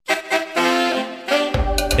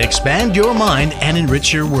Expand your mind and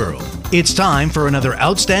enrich your world. It's time for another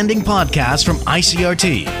outstanding podcast from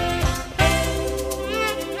ICRT.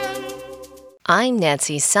 I'm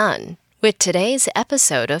Nancy Sun with today's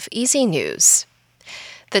episode of Easy News.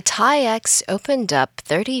 The TAIEX opened up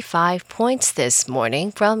 35 points this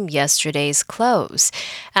morning from yesterday's close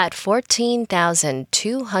at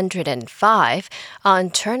 14,205 on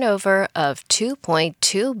turnover of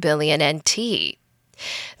 2.2 billion NT.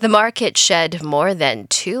 The market shed more than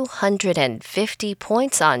 250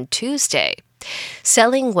 points on Tuesday.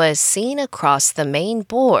 Selling was seen across the main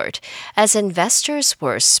board as investors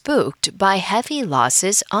were spooked by heavy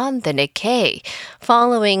losses on the Nikkei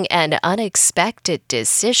following an unexpected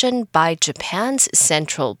decision by Japan's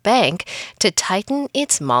central bank to tighten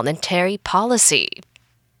its monetary policy.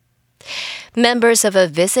 Members of a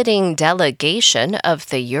visiting delegation of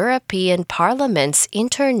the European Parliament's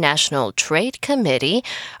International Trade Committee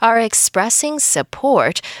are expressing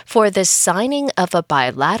support for the signing of a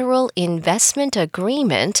bilateral investment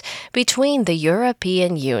agreement between the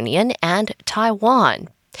European Union and Taiwan.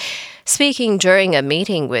 Speaking during a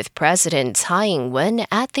meeting with President Tsai Ing-wen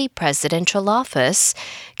at the presidential office,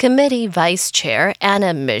 Committee Vice Chair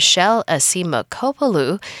Anna Michelle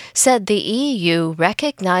Asimakopoulou said the EU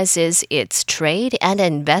recognizes its trade and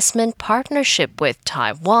investment partnership with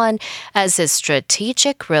Taiwan as a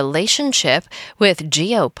strategic relationship with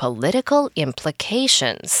geopolitical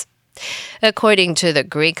implications. According to the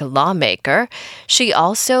Greek lawmaker, she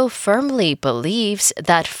also firmly believes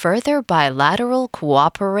that further bilateral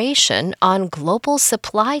cooperation on global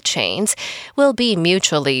supply chains will be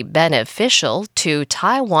mutually beneficial to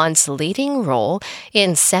Taiwan's leading role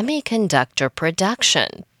in semiconductor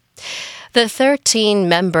production. The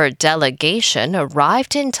 13-member delegation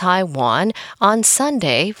arrived in Taiwan on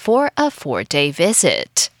Sunday for a 4-day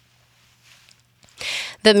visit.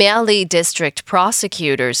 The Miaoli District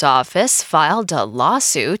Prosecutor's Office filed a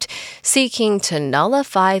lawsuit seeking to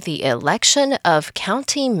nullify the election of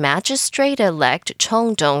County Magistrate-elect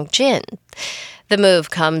Chung Dong-jin. The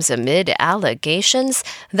move comes amid allegations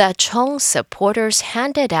that Chung's supporters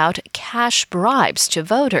handed out cash bribes to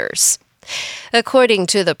voters. According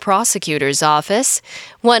to the prosecutor's office,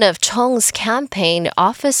 one of Chung's campaign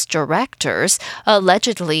office directors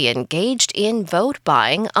allegedly engaged in vote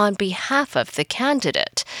buying on behalf of the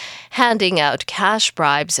candidate, handing out cash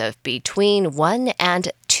bribes of between 1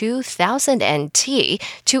 and 2,000 NT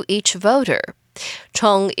to each voter.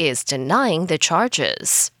 Chung is denying the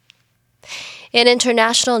charges. In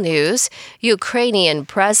international news, Ukrainian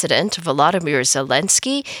President Volodymyr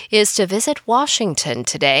Zelensky is to visit Washington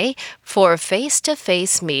today for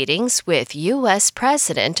face-to-face meetings with U.S.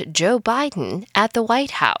 President Joe Biden at the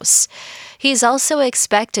White House. He's also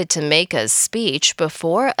expected to make a speech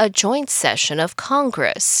before a joint session of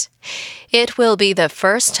Congress. It will be the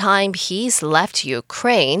first time he's left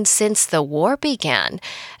Ukraine since the war began,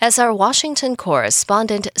 as our Washington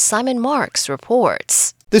correspondent Simon Marks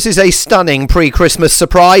reports. This is a stunning pre-Christmas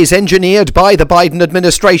surprise engineered by the Biden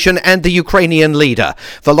administration and the Ukrainian leader.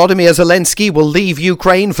 Volodymyr Zelensky will leave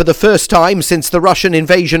Ukraine for the first time since the Russian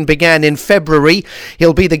invasion began in February.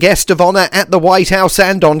 He'll be the guest of honor at the White House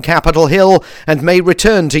and on Capitol Hill and may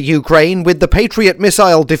return to Ukraine with the Patriot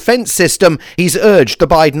missile defense system he's urged the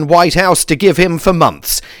Biden White House to give him for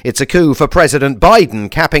months. It's a coup for President Biden,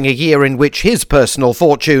 capping a year in which his personal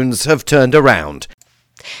fortunes have turned around.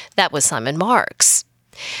 That was Simon Marks.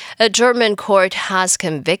 A German court has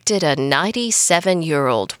convicted a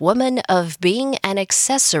 97-year-old woman of being an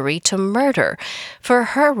accessory to murder for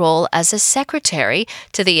her role as a secretary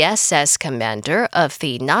to the SS commander of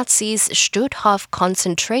the Nazis' Stutthof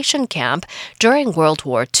concentration camp during World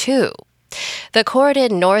War II. The court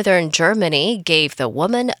in northern Germany gave the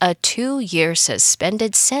woman a 2-year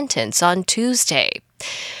suspended sentence on Tuesday.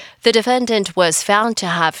 The defendant was found to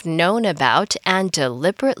have known about and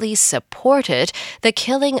deliberately supported the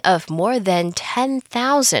killing of more than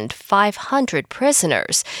 10,500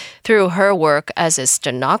 prisoners through her work as a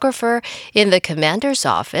stenographer in the commander's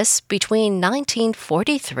office between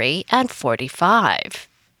 1943 and 45.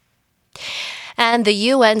 And the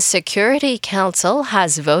UN Security Council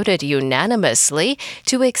has voted unanimously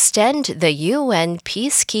to extend the UN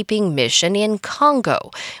peacekeeping mission in Congo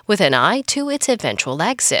with an eye to its eventual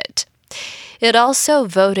exit. It also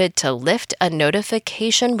voted to lift a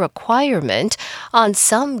notification requirement on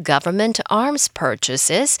some government arms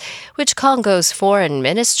purchases, which Congo's foreign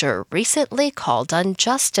minister recently called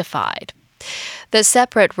unjustified. The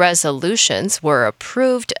separate resolutions were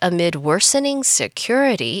approved amid worsening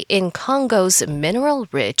security in Congo's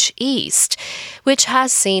mineral-rich east, which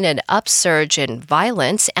has seen an upsurge in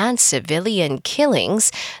violence and civilian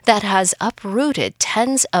killings that has uprooted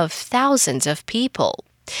tens of thousands of people.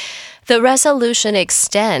 The resolution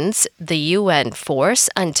extends the UN force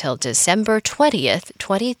until December 20th,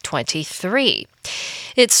 2023.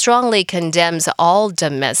 It strongly condemns all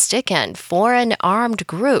domestic and foreign armed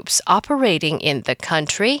groups operating in the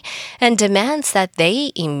country and demands that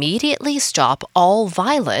they immediately stop all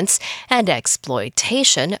violence and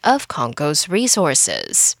exploitation of Congo's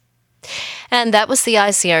resources. And that was the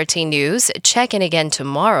ICRT News. Check in again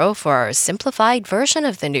tomorrow for our simplified version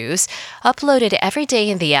of the news, uploaded every day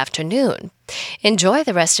in the afternoon. Enjoy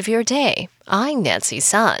the rest of your day. I'm Nancy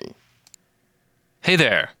Sun. Hey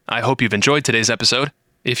there. I hope you've enjoyed today's episode.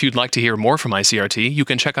 If you'd like to hear more from ICRT, you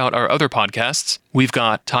can check out our other podcasts. We've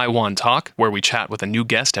got Taiwan Talk, where we chat with a new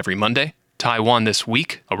guest every Monday, Taiwan This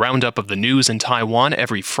Week, a roundup of the news in Taiwan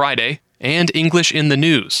every Friday, and English in the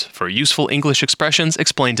News, for useful English expressions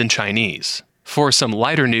explained in Chinese. For some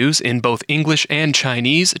lighter news in both English and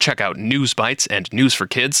Chinese, check out News Bites and News for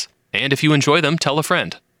Kids. And if you enjoy them, tell a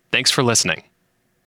friend. Thanks for listening.